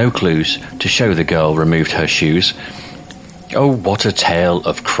has no clues to show the girl removed her shoes. Oh, what a tale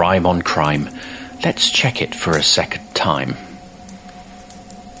of crime on crime. Let's check it for a second time.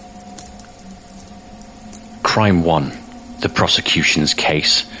 Crime 1. The prosecution's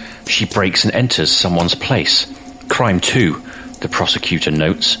case. She breaks and enters someone's place. Crime 2. The prosecutor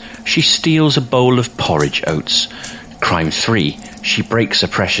notes. She steals a bowl of porridge oats. Crime 3. She breaks a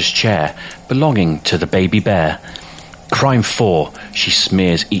precious chair belonging to the baby bear. Crime 4. She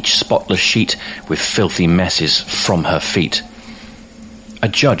smears each spotless sheet with filthy messes from her feet. A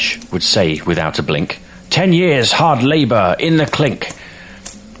judge would say without a blink, 10 years hard labour in the clink.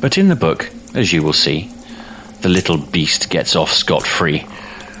 But in the book, as you will see, the little beast gets off scot-free,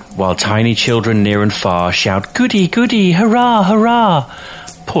 while tiny children near and far shout, "Goody, goody, hurrah, hurrah!"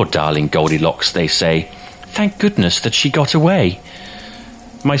 Poor darling Goldilocks, they say. Thank goodness that she got away.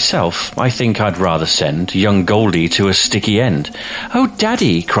 Myself, I think I'd rather send young Goldie to a sticky end. "Oh,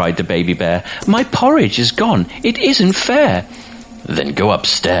 Daddy," cried the baby bear, "my porridge is gone. It isn't fair." "Then go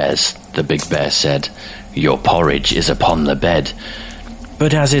upstairs," the big bear said. "Your porridge is upon the bed.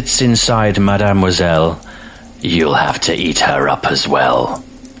 But as it's inside Mademoiselle, you'll have to eat her up as well."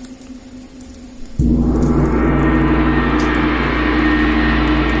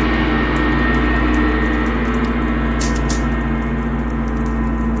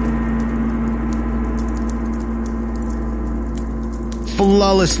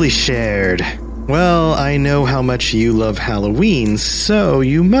 Flawlessly shared. Well, I know how much you love Halloween, so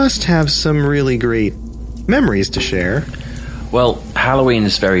you must have some really great memories to share. Well, Halloween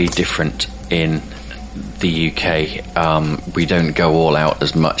is very different in the UK, we don't go all out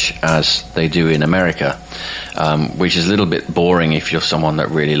as much as they do in America, which is a little bit boring if you're someone that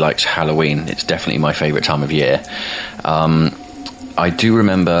really likes Halloween. It's definitely my favourite time of year. I do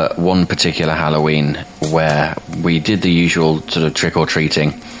remember one particular Halloween where we did the usual sort of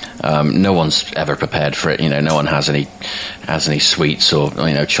trick-or-treating. No one's ever prepared for it. No one has any sweets or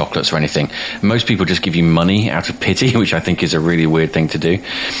chocolates or anything. Most people just give you money out of pity, which I think is a really weird thing to do.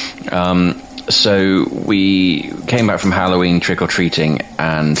 So we came back from Halloween trick-or-treating,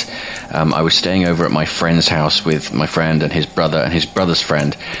 and I was staying over at my friend's house with my friend and his brother and his brother's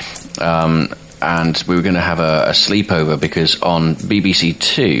friend. And we were going to have a sleepover because on BBC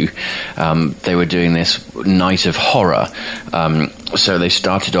Two, they were doing this night of horror. So they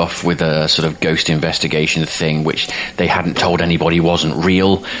started off with a sort of ghost investigation thing, which they hadn't told anybody wasn't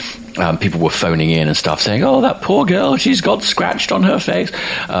real. People were phoning in and stuff saying, "Oh, that poor girl, she's got scratched on her face,"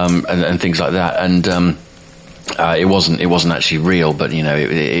 and things like that. And it wasn't actually real, but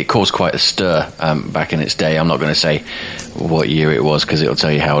it caused quite a stir back in its day. I'm not going to say what year it was because it'll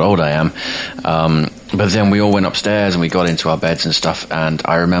tell you how old I am. But then we all went upstairs and we got into our beds and stuff. And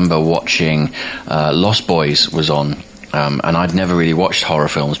I remember watching Lost Boys was on. And I'd never really watched horror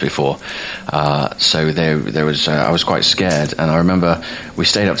films before, so there was I was quite scared. And I remember we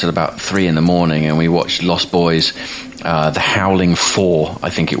stayed up till about 3 a.m. and we watched Lost Boys, The Howling 4, I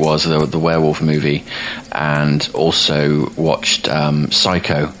think it was, the werewolf movie, and also watched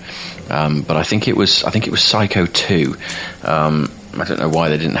Psycho, but I think it was Psycho 2. I don't know why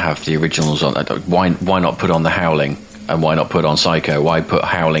they didn't have the originals on. Why not put on The Howling and why not put on Psycho? Why put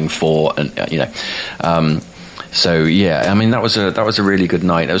Howling 4 and So yeah, I mean that was a really good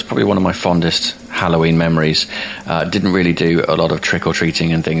night. It was probably one of my fondest Halloween memories. Didn't really do a lot of trick or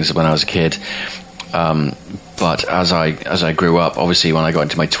treating and things when I was a kid, but as I grew up, obviously when I got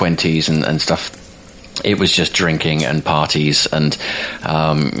into my 20s and stuff, it was just drinking and parties and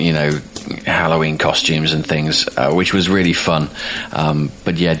Halloween costumes and things, which was really fun.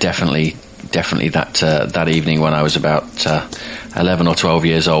 But yeah, definitely that evening when I was about 11 or 12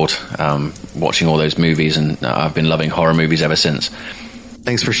 years old, watching all those movies, and I've been loving horror movies ever since.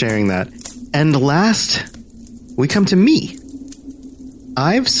 Thanks for sharing that. And last, we come to me.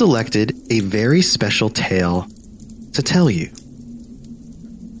 I've selected a very special tale to tell you.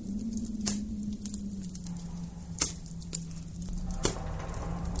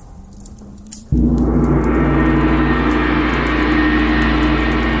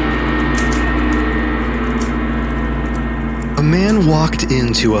 A man walked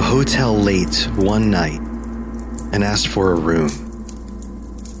into a hotel late one night and asked for a room.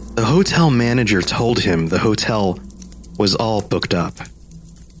 The hotel manager told him the hotel was all booked up.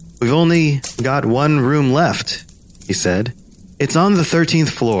 "We've only got one room left," he said. "It's on the 13th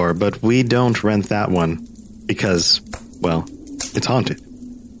floor, but we don't rent that one because, well, it's haunted."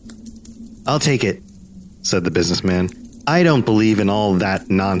 "I'll take it," said the businessman. "I don't believe in all that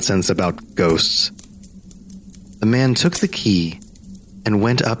nonsense about ghosts." The man took the key and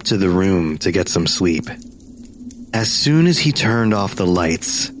went up to the room to get some sleep. As soon as he turned off the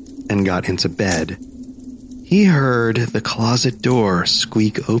lights and got into bed, he heard the closet door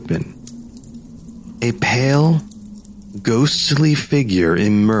squeak open. A pale, ghostly figure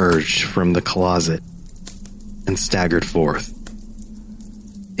emerged from the closet and staggered forth,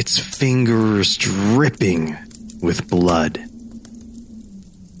 its fingers dripping with blood.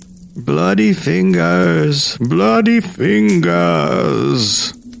 "Bloody fingers, bloody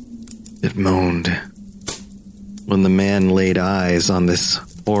fingers," it moaned. When the man laid eyes on this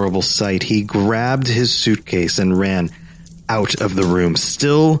horrible sight, he grabbed his suitcase and ran out of the room,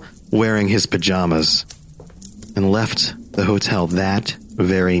 still wearing his pajamas, and left the hotel that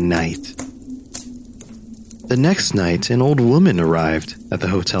very night. The next night, an old woman arrived at the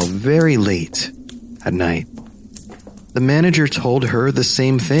hotel very late at night. The manager told her the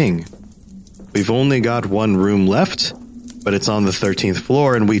same thing. "We've only got one room left, but it's on the 13th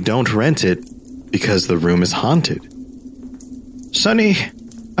floor and we don't rent it because the room is haunted." "Sonny,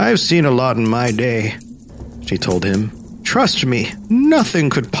 I've seen a lot in my day," she told him. "Trust me, nothing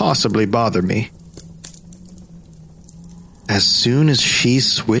could possibly bother me." As soon as she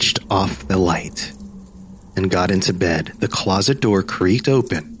switched off the light and got into bed, the closet door creaked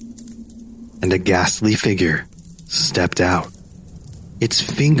open and a ghastly figure stepped out. Its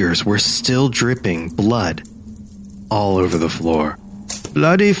fingers were still dripping blood all over the floor.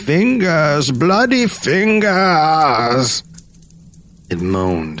 "Bloody fingers, bloody fingers," it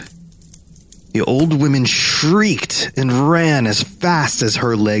moaned. The old woman shrieked and ran as fast as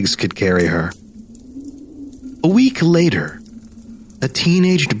her legs could carry her. A week later, a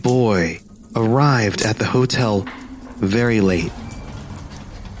teenaged boy arrived at the hotel very late.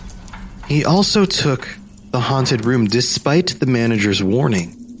 He also took the haunted room despite the manager's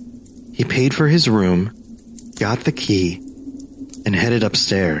warning. He paid for his room, got the key, and headed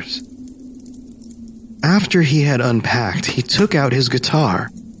upstairs. After he had unpacked, he took out his guitar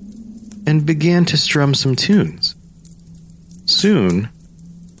and began to strum some tunes. Soon,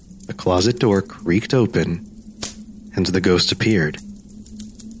 the closet door creaked open and the ghost appeared.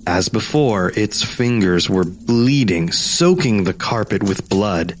 As before, its fingers were bleeding, soaking the carpet with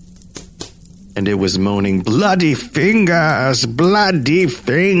blood. And it was moaning, "Bloody fingers! Bloody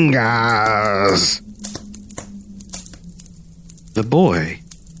fingers!" The boy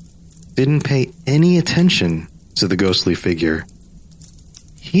didn't pay any attention to the ghostly figure.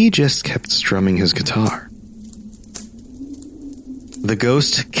 He just kept strumming his guitar. The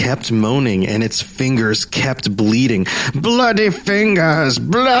ghost kept moaning and its fingers kept bleeding. "Bloody fingers!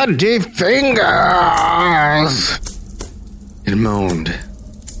 Bloody fingers!" It moaned.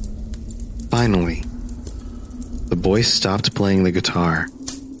 Finally, the boy stopped playing the guitar.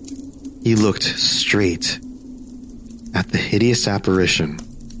 He looked straight at the hideous apparition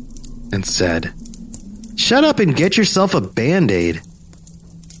and said, "Shut up and get yourself a Band-Aid."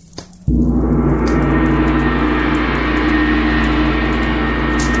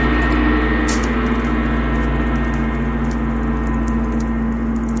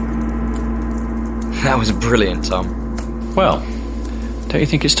 That was brilliant, Tom. Well, don't you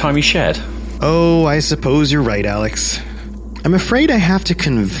think it's time you shared? Oh, I suppose you're right, Alex. I'm afraid I have to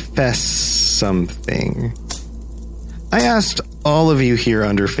confess something. I asked all of you here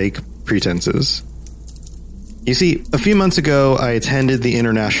under fake pretenses. You see, a few months ago, I attended the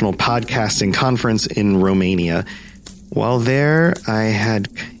International Podcasting Conference in Romania. While there, I had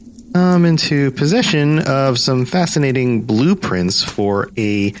come into possession of some fascinating blueprints for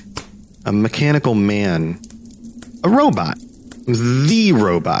a mechanical man, a robot, the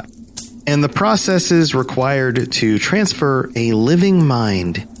robot, and the processes required to transfer a living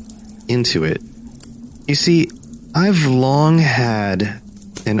mind into it. You see, I've long had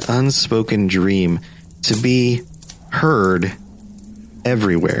an unspoken dream to be heard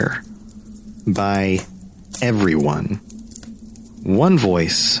everywhere by everyone. One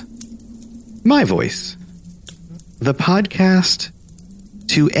voice, my voice. The podcast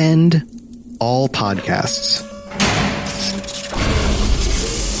to end all podcasts.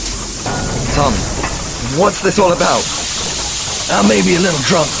 Tom, what's this all about? I may be a little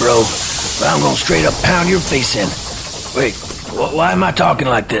drunk, bro, but I'm gonna straight up pound your face in. Wait, why am I talking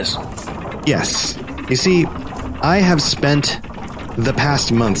like this? Yes. You see, I have spent the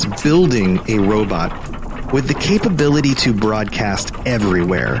past months building a robot with the capability to broadcast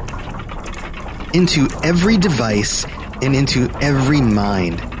everywhere, into every device and into every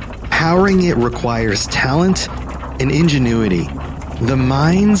mind. Powering it requires talent and ingenuity. The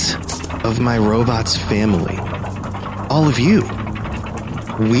minds of my robot's family. All of you.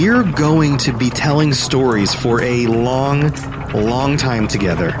 We're going to be telling stories for a long, long time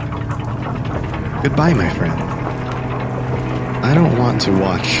together. Goodbye, my friend. I don't want to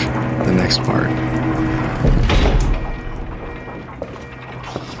watch the next part.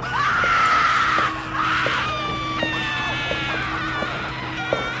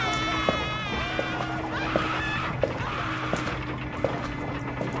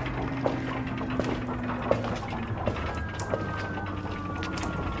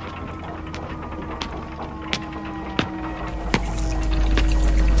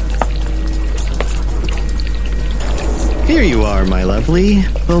 Here you are, my lovely.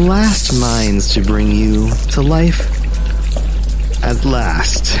 The last minds to bring you to life. At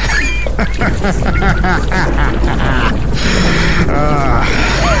last.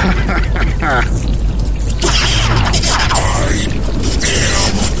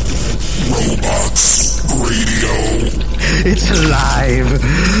 Robots Radio. It's alive.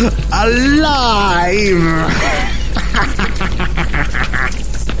 Alive!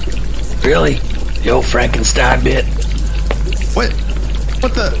 Really? The old Frankenstein bit?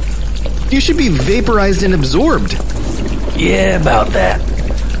 What the? You should be vaporized and absorbed. Yeah, about that.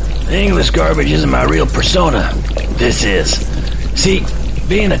 The English garbage isn't my real persona. This is. See,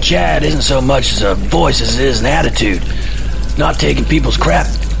 being a Chad isn't so much as a voice as it is an attitude. Not taking people's crap,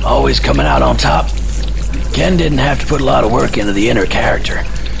 always coming out on top. Ken didn't have to put a lot of work into the inner character.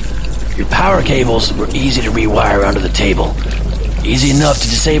 Your power cables were easy to rewire under the table. Easy enough to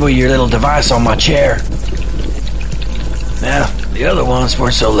disable your little device on my chair. Now, the other ones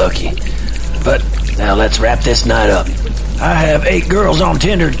weren't so lucky. But now let's wrap this night up. I have 8 girls on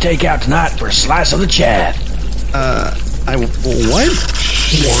Tinder to take out tonight for a slice of the Chad. What?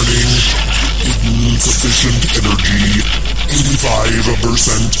 Warning. Insufficient energy.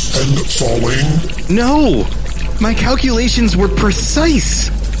 85% and falling. No! My calculations were precise.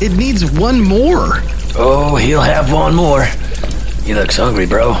 It needs one more. Oh, he'll have one more. He looks hungry,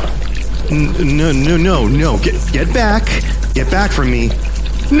 bro. No. Get back. Get back from me.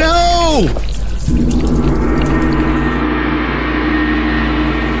 No!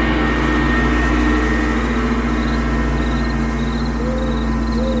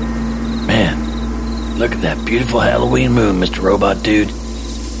 Man, look at that beautiful Halloween moon, Mr. Robot Dude.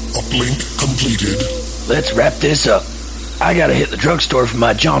 Uplink completed. Let's wrap this up. I gotta hit the drugstore for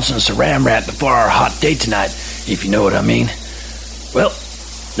my Johnson Saran Wrap before our hot date tonight, if you know what I mean. Well,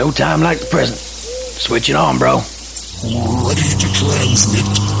 no time like the present. Switch it on, bro. Ready to transmit.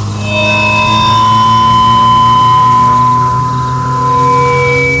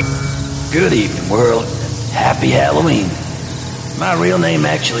 Good evening, world. Happy Halloween. My real name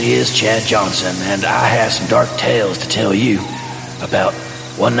actually is Chad Johnson, and I have some dark tales to tell you about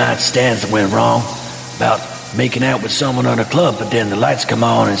one-night stands that went wrong, about making out with someone at a club, but then the lights come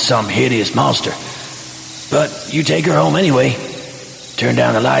on and some hideous monster. But you take her home anyway. Turn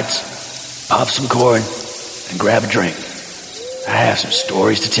down the lights, pop some corn, and grab a drink. I have some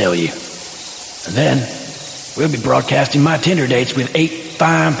stories to tell you. And then we'll be broadcasting my Tinder dates with 8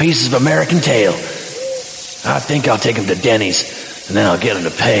 fine pieces of American tail. I think I'll take them to Denny's, and then I'll get them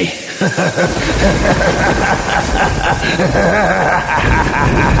to pay.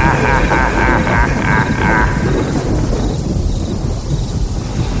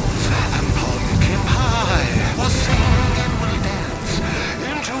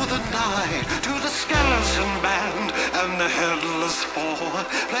 And the headless four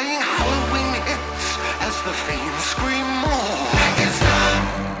playing Halloween hits as the fiends scream